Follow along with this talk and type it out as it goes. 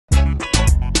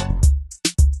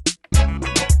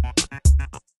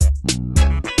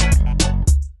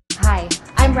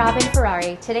I'm Robyn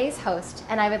Ferrari, today's host,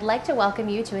 and I would like to welcome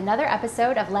you to another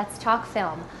episode of Let's Talk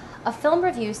Film, a film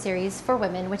review series for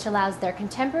women which allows their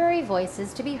contemporary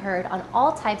voices to be heard on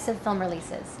all types of film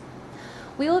releases.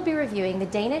 We will be reviewing the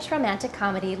Danish romantic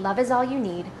comedy Love Is All You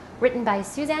Need, written by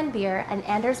Suzanne Bier and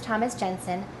Anders Thomas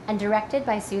Jensen, and directed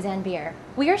by Suzanne Bier.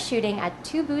 We are shooting at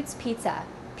Two Boots Pizza,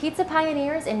 pizza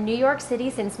pioneers in New York City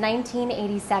since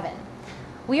 1987.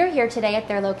 We are here today at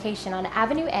their location on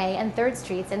Avenue A and 3rd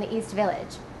Streets in the East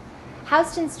Village.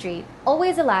 Houston Street,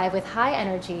 always alive with high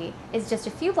energy, is just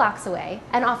a few blocks away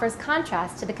and offers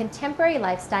contrast to the contemporary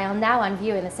lifestyle now on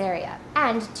view in this area.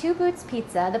 And Two Boots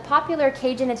Pizza, the popular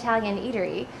Cajun Italian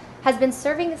eatery, has been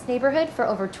serving this neighborhood for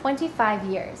over 25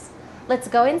 years. Let's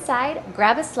go inside,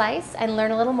 grab a slice, and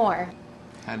learn a little more.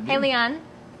 Hey, Leon.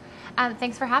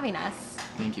 Thanks for having us.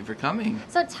 Thank you for coming.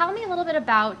 So tell me a little bit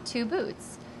about Two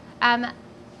Boots.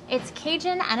 It's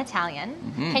Cajun and Italian.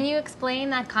 Mm-hmm. Can you explain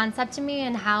that concept to me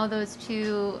and how those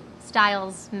two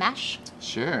styles mesh?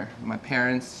 Sure. My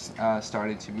parents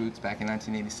started Two Boots back in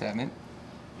 1987,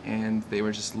 and they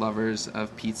were just lovers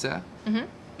of pizza, mm-hmm.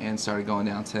 and started going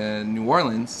down to New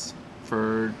Orleans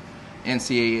for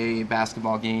NCAA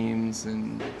basketball games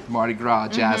and Mardi Gras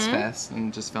Jazz mm-hmm. Fest,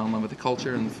 and just fell in love with the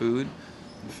culture and the food.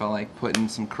 I felt like putting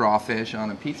some crawfish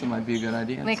on a pizza might be a good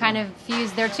idea. They kind of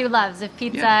fused their two loves of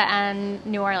pizza and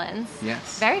New Orleans.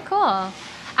 Yes. Very cool.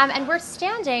 And we're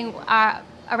standing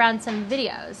around some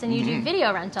videos, and you mm-hmm. do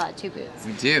video rental at Two Boots.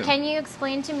 We do. Can you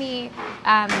explain to me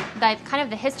that kind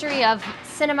of the history of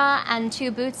cinema and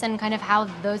Two Boots and kind of how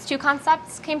those two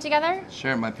concepts came together?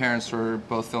 Sure. My parents were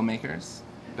both filmmakers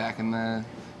back in the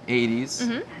 80s,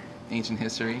 mm-hmm. ancient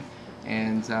history,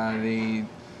 and they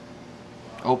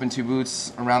opened Two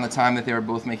Boots around the time that they were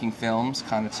both making films,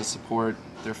 kind of to support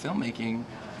their filmmaking,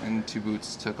 and Two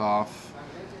Boots took off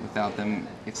without them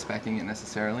expecting it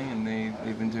necessarily, and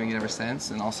they've been doing it ever since,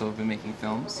 and also have been making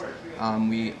films.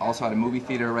 We also had a movie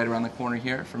theater right around the corner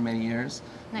here for many years.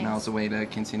 Nice. Now it's a way to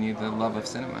continue the love of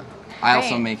cinema. I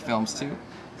also make films too,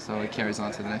 so it carries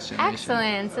on to the next generation.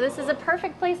 Excellent. So this is a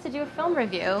perfect place to do a film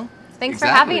review. Thanks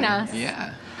Exactly. for having us.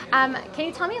 Yeah. Can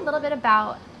you tell me a little bit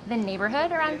about the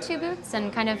neighborhood around Two Boots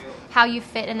and kind of how you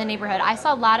fit in the neighborhood? I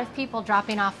saw a lot of people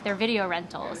dropping off their video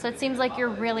rentals, so it seems like you're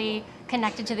really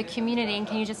connected to the community, and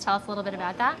can you just tell us a little bit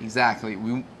about that? Exactly.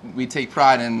 We take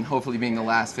pride in hopefully being the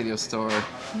last video store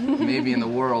maybe in the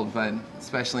world, but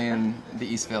especially in the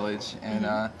East Village,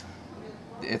 and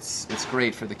it's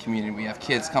great for the community. We have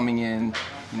kids coming in,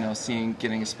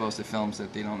 getting exposed to films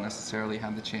that they don't necessarily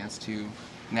have the chance to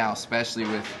now, especially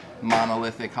with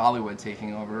monolithic Hollywood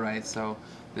taking over, right? So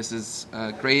this is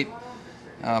a great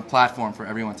platform for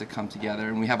everyone to come together,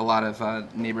 and we have a lot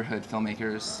of neighborhood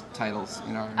filmmakers titles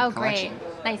in our collection.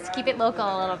 Great. Nice. Keep it local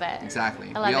a little bit. Exactly.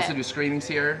 We also do screenings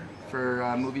here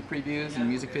for movie previews and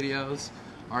music videos,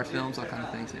 art films, all kind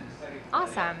of things. Yeah.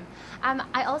 Awesome.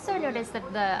 I also noticed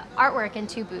that the artwork in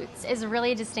Two Boots is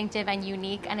really distinctive and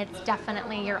unique, and it's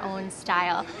definitely your own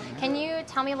style. Can you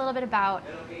tell me a little bit about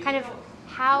kind of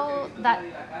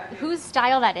whose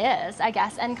style that is, I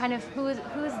guess, and kind of who's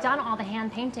done all the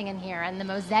hand painting in here and the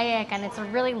mosaic, and it's a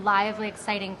really lively,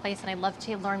 exciting place, and I'd love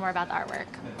to learn more about the artwork.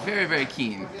 Very, very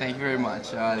keen. Thank you very much.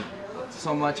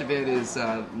 So much of it is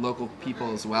local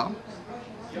people as well.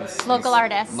 Local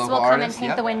artists will come and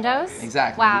paint the windows?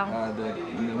 Exactly. Wow.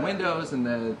 The windows and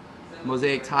the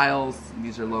mosaic tiles,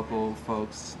 these are local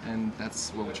folks, and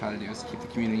that's what we try to do, is keep the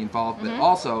community involved, but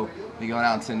also we go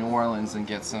out to New Orleans and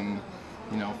get some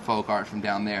folk art from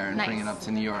down there and bring it up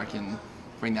to New York and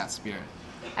bring that spirit.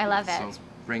 I love it. So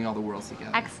bring all the worlds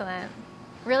together. Excellent.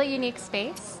 Really unique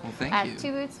space. Well, thank you. At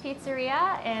Two Boots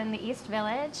Pizzeria in the East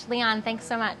Village. Leon, thanks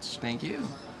so much. Thank you.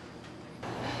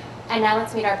 And now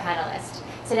let's meet our panelist.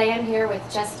 Today I'm here with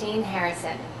Justine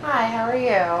Harrison. Hi, how are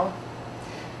you?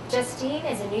 Justine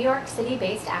is a New York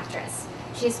City-based actress.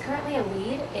 She is currently a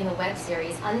lead in the web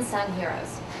series Unsung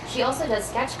Heroes. She also does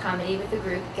sketch comedy with the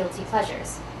group Guilty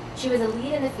Pleasures. She was a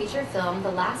lead in the feature film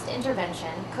The Last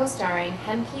Intervention, co-starring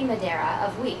Hemke Madera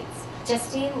of Weeds.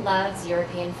 Justine loves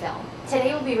European film.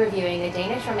 Today we'll be reviewing the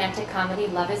Danish romantic comedy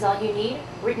Love Is All You Need,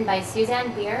 written by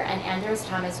Suzanne Bier and Anders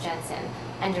Thomas Jensen,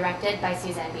 and directed by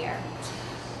Suzanne Bier.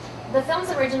 The film's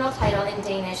original title in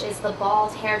Danish is The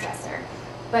Bald Hairdresser,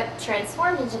 but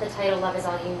transformed into the title Love Is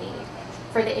All You Need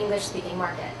for the English-speaking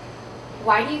market.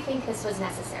 Why do you think this was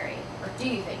necessary? Or do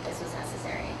you think this was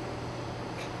necessary?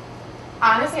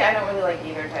 Honestly, I don't really like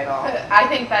either title. I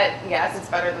think that, yes, it's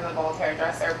better than The Bald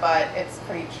Hairdresser, but it's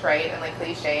pretty trite and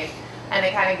cliched. and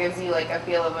it kind of gives you like a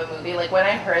feel of a movie. Like when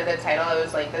I heard the title, I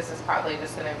was like, this is probably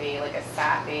just going to be like a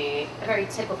sappy, a very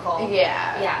typical,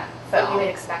 yeah, what you would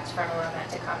expect from a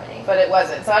romantic comedy. But it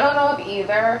wasn't. So I don't know if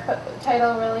either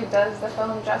title really does the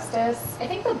film justice. I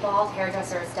think The Bald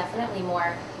Hairdresser is definitely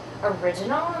more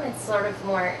original, and it's sort of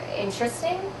more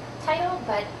interesting title,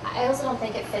 but I also don't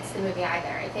think it fits the movie either.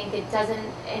 I think it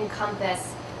doesn't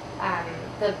encompass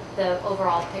the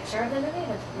overall picture of the movie,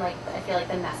 like I feel like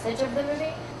the message of the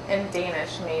movie. In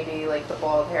Danish, maybe like The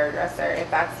Bald Hairdresser, if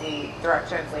that's the direct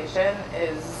translation,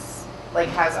 is like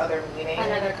has other meaning.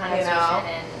 Another connotation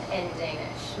in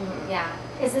Danish. Mm-hmm. Yeah.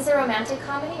 Is this a romantic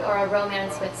comedy or a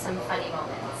romance with some funny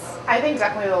moments? I think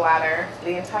definitely the latter.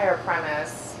 The entire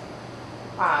premise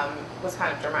was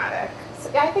kind of dramatic. So,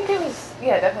 yeah, I think it was,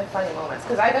 definitely funny moments,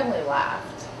 because I definitely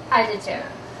laughed. I did too.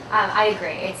 I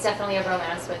agree. It's definitely a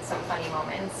romance with some funny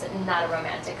moments, not a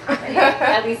romantic comedy.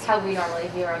 At least how we normally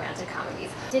view romantic comedies.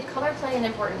 Did color play an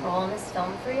important role in this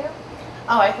film for you?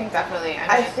 Oh, I think definitely.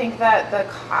 I think that the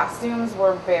costumes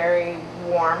were very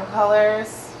warm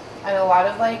colors, and a lot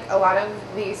of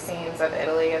these scenes of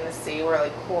Italy and the sea were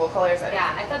like cool colors.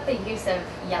 Yeah, I thought the use of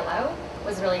yellow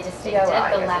was really distinctive.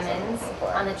 The lemons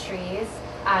on the trees.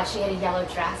 She had a yellow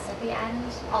dress at the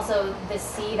end. Also, the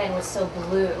sea then was so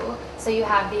blue. So you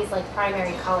have these like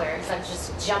primary colors that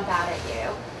just jump out at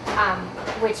you,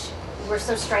 which were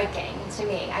so striking to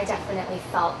me. I definitely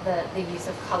felt the use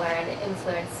of color and it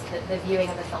influenced the viewing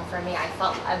of the film for me. I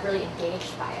felt really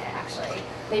engaged by it, actually.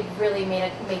 They really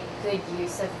made good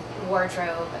use of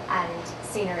wardrobe and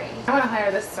scenery. I want to hire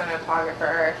this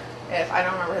cinematographer. If I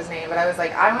don't remember his name, but I was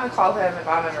like, I'm going to call him if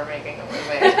I'm ever making a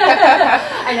movie.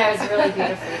 I know, it was really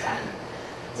beautifully done.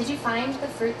 Did you find the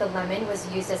fruit, the lemon, was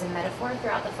used as a metaphor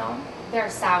throughout the film? They're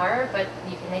sour, but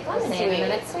you can make lemonade and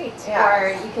then it's sweet. Yeah.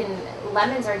 Or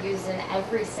lemons are used in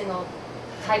every single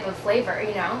type of flavor,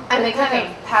 you know? And they kind of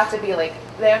have to be like,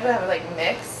 they have to have like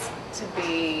mix to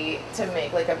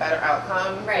make like a better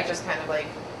outcome. Right. Which is kind of like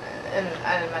a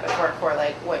metaphor for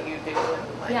like what you do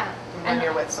when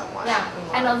you're with someone. Yeah,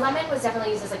 and a lemon was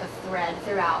definitely used as like a thread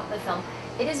throughout the film.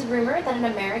 It is rumored that an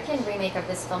American remake of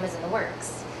this film is in the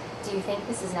works. Do you think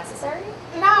this is necessary?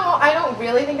 No, I don't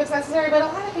really think it's necessary, but a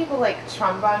lot of people like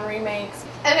trump on remakes,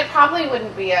 and it probably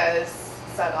wouldn't be as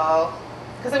subtle,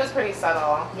 because it was pretty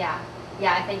subtle. Yeah,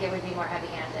 I think it would be more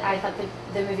heavy-handed. I thought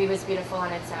the movie was beautiful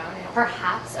on its own.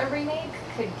 Perhaps a remake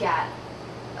could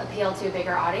appeal to a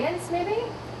bigger audience, maybe?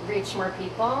 Reach more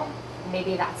people.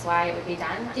 Maybe that's why it would be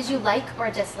done. Did you like or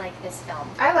dislike this film?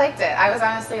 I liked it. I was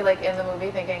honestly like in the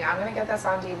movie thinking, I'm gonna get this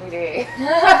on DVD.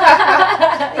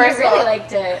 I really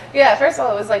liked it. Yeah, first of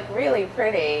all, it was like really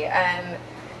pretty, and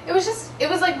it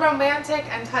was like romantic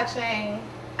and touching,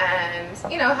 and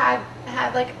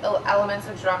had like elements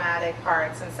of dramatic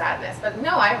parts and sadness. But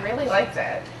no, I really liked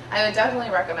it. I would definitely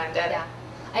recommend it. Yeah,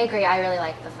 I agree. I really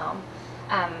liked the film.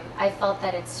 I felt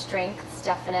that its strengths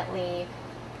definitely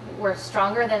were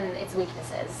stronger than its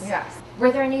weaknesses. Yes.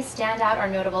 Were there any standout or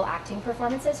notable acting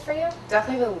performances for you?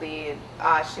 Definitely the lead.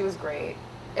 She was great.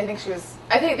 I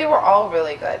think they were all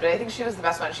really good, but I think she was the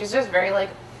best one. She's just very like,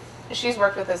 she's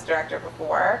worked with this director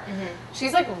before. Mm-hmm.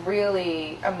 She's like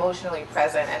really emotionally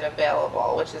present and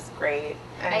available, which is great.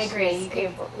 And I agree.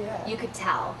 You could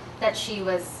tell that she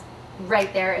was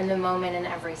right there in the moment in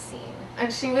every scene.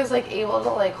 And she was like able to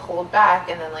like hold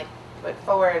back and then like put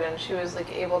forward, and she was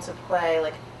like able to play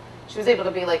like, she was able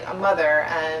to be like a mother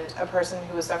and a person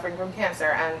who was suffering from cancer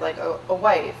and like a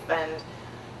wife and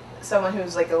someone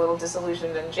who's like a little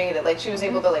disillusioned and jaded. Like she was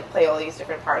able to like play all these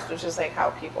different parts, which is like how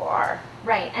people are.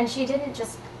 Right, and she didn't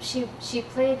just, she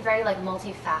played very like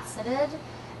multifaceted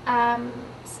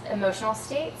emotional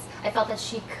states. I felt that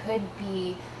she could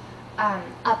be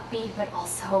upbeat but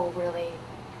also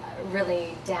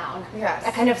really down. Yes.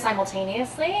 Kind of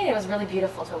simultaneously, and it was really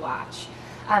beautiful to watch.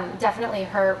 Definitely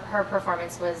her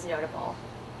performance was notable.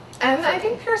 And I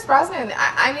think Pierce Brosnan,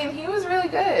 I mean, he was really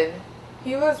good.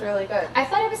 He was really good. I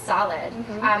thought it was solid.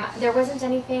 Mm-hmm. There wasn't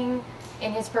anything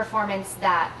in his performance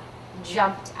that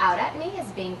jumped out at me as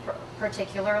being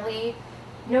particularly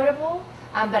notable,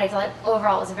 but I thought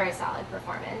overall it was a very solid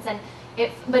performance. And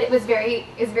it was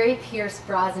very Pierce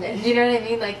Brosnan. Do you know what I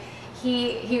mean? Like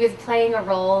he was playing a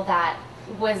role that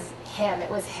was him. It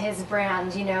was his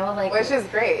brand, like, which is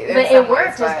great. But it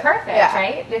worked. It was perfect, yeah.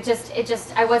 Right? It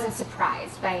just I wasn't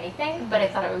surprised by anything, but I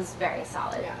thought it was very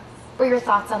solid. Yeah. What were your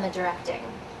thoughts on the directing?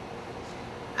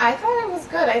 I thought it was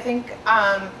good. I think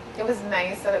it was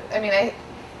nice that I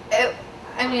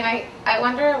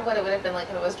wonder what it would have been like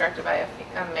if it was directed by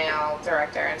a male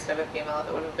director instead of a female, if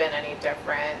it would have been any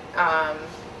different.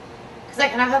 Because I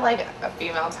kind of had like a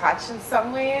female touch in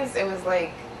some ways. It was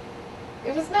like,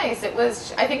 It was nice. It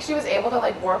was. I think she was able to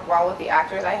like work well with the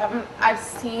actors. I've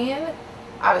seen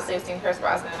Pierce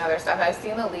Brosnan and other stuff. I've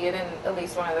seen the lead in at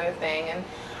least one other thing, and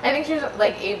I think she was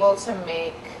like able to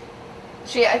make.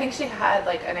 I think she had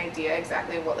like an idea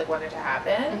exactly what like wanted to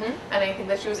happen, and I think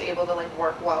that she was able to like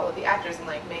work well with the actors and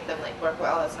like make them like work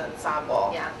well as an ensemble.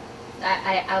 Yeah,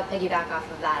 I'll piggyback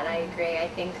off of that. I agree. I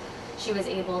think she was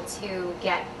able to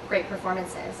get great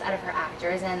performances out of her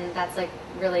actors, and that's like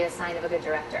really a sign of a good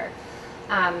director.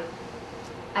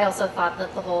 I also thought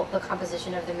that the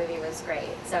composition of the movie was great,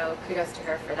 so kudos to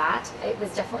her for that. It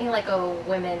was definitely like a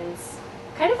women's,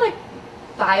 kind of like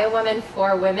by a woman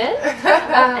for women,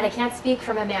 and I can't speak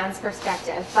from a man's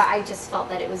perspective, but I just felt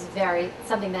that it was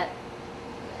something that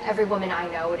every woman I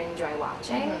know would enjoy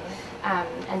watching,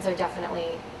 and so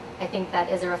definitely I think that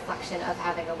is a reflection of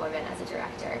having a woman as a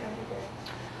director.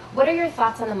 What are your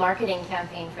thoughts on the marketing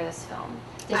campaign for this film?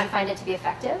 Did you find it to be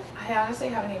effective? I honestly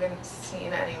haven't even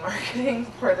seen any marketing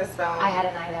for this film. I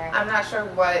hadn't either. I'm not sure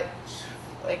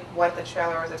what the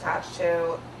trailer was attached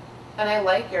to, and I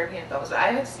like European films, but I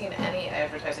haven't seen any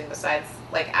advertising besides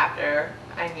like after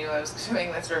I knew I was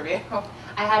doing this review.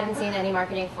 I hadn't seen any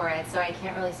marketing for it, so I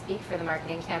can't really speak for the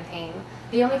marketing campaign.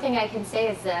 The only thing I can say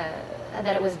is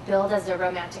that it was billed as a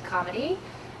romantic comedy,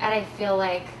 and I feel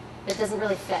like it doesn't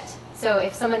really fit. So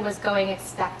if someone was going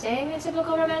expecting a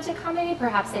typical romantic comedy,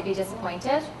 perhaps they'd be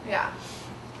disappointed. Yeah.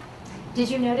 Did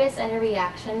you notice any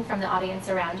reaction from the audience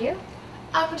around you?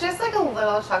 Just like a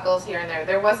little chuckles here and there.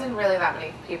 There wasn't really that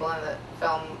many people in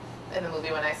the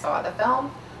movie when I saw the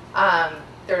film.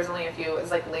 There was only a few. It was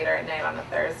like later at night on a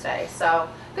Thursday. So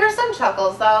there were some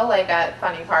chuckles though, like at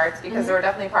funny parts, because there were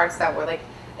definitely parts that were like,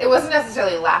 it wasn't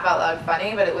necessarily laugh out loud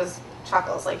funny, but it was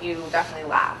chuckles, like you definitely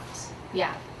laughed.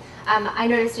 Yeah. I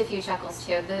noticed a few chuckles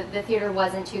too. The theater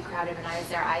wasn't too crowded when I was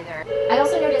there either. I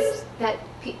also noticed that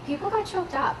people got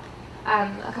choked up.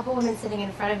 A couple women sitting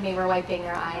in front of me were wiping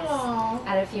their eyes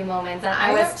at a few moments, and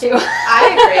I was too. I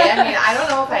agree. I mean, I don't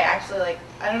know if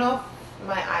I don't know if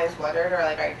my eyes watered or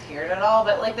like I teared at all,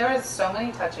 but like there was so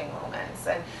many touching moments,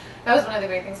 and that was one of the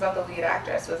great things about the lead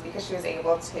actress, was because she was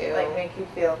able to like make you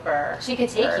feel for. She could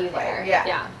take you there. Like,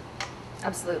 yeah,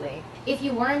 absolutely. If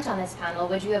you weren't on this panel,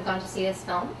 would you have gone to see this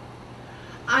film?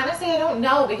 Honestly, I don't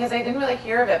know, because I didn't really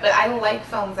hear of it, but I like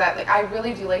films that, like, I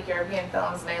really do like European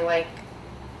films, and I like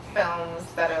films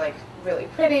that are, like, really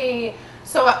pretty.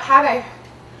 So I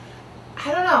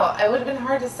don't know, it would have been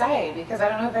hard to say, because I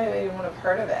don't know if I even would have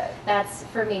heard of it. That's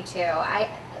for me too. I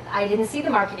didn't see the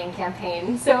marketing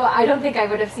campaign, so I don't think I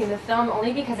would have seen the film,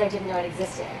 only because I didn't know it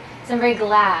existed. So I'm very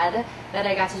glad that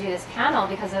I got to do this panel,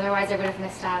 because otherwise I would have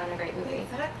missed out on a great movie.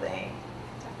 Exactly.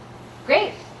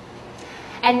 Great.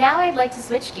 And now I'd like to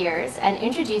switch gears and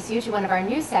introduce you to one of our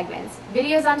new segments,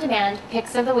 Videos on Demand,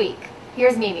 Picks of the Week.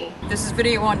 Here's Mimi. This is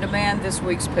Video on Demand, this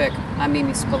week's pick. I'm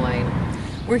Mimi Spillane.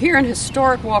 We're here in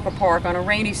historic Walker Park on a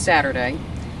rainy Saturday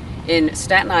in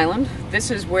Staten Island. This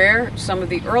is where some of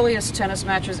the earliest tennis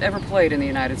matches ever played in the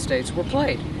United States were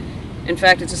played. In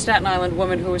fact, it's a Staten Island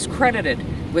woman who is credited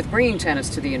with bringing tennis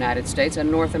to the United States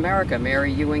and North America,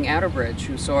 Mary Ewing Atterbridge,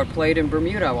 who saw it played in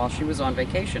Bermuda while she was on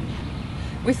vacation.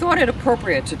 We thought it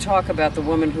appropriate to talk about the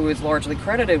woman who is largely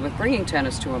credited with bringing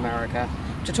tennis to America,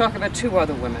 to talk about two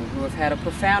other women who have had a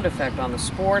profound effect on the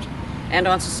sport and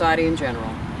on society in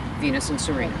general, Venus and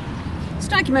Serena. This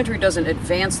documentary doesn't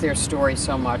advance their story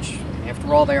so much.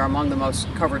 After all, they are among the most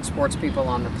covered sports people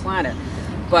on the planet.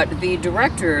 But the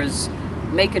directors,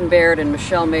 Macon Baird and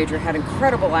Michelle Major, had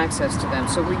incredible access to them,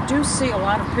 so we do see a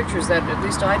lot of pictures that at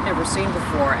least I'd never seen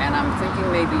before, and I'm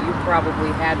thinking maybe you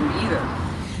probably hadn't either.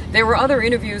 There were other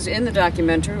interviews in the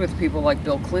documentary with people like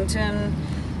Bill Clinton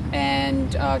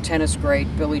and tennis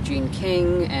great Billie Jean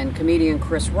King and comedian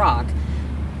Chris Rock,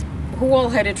 who all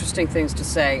had interesting things to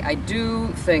say. I do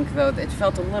think, though, that it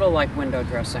felt a little like window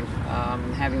dressing,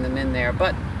 having them in there,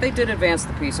 but they did advance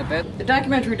the piece a bit. The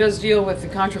documentary does deal with the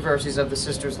controversies of the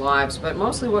sisters' lives, but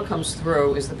mostly what comes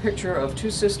through is the picture of two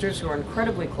sisters who are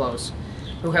incredibly close,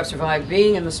 who have survived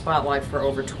being in the spotlight for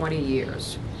over 20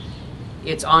 years.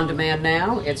 It's on demand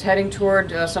now. It's heading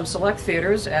toward some select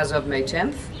theaters as of May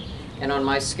 10th. And on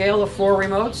my scale of 4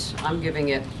 remotes, I'm giving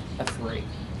it a 3.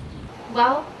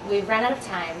 Well, we've run out of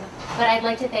time, but I'd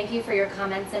like to thank you for your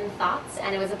comments and thoughts,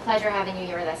 and it was a pleasure having you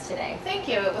here with us today. Thank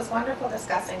you. It was wonderful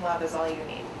discussing Love Is All You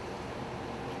Need.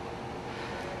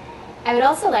 I would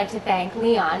also like to thank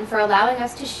Leon for allowing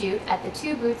us to shoot at the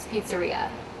Two Boots Pizzeria.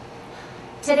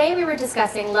 Today we were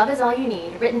discussing Love Is All You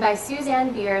Need, written by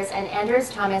Suzanne Bier and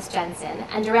Anders Thomas Jensen,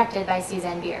 and directed by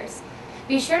Suzanne Bier.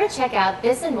 Be sure to check out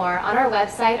this and more on our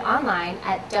website online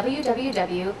at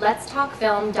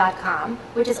www.letstalkfilmdotcom,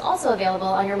 which is also available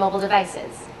on your mobile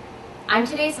devices. I'm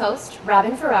today's host,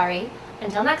 Robyn Ferrari.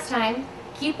 Until next time,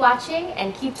 keep watching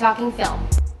and keep talking film.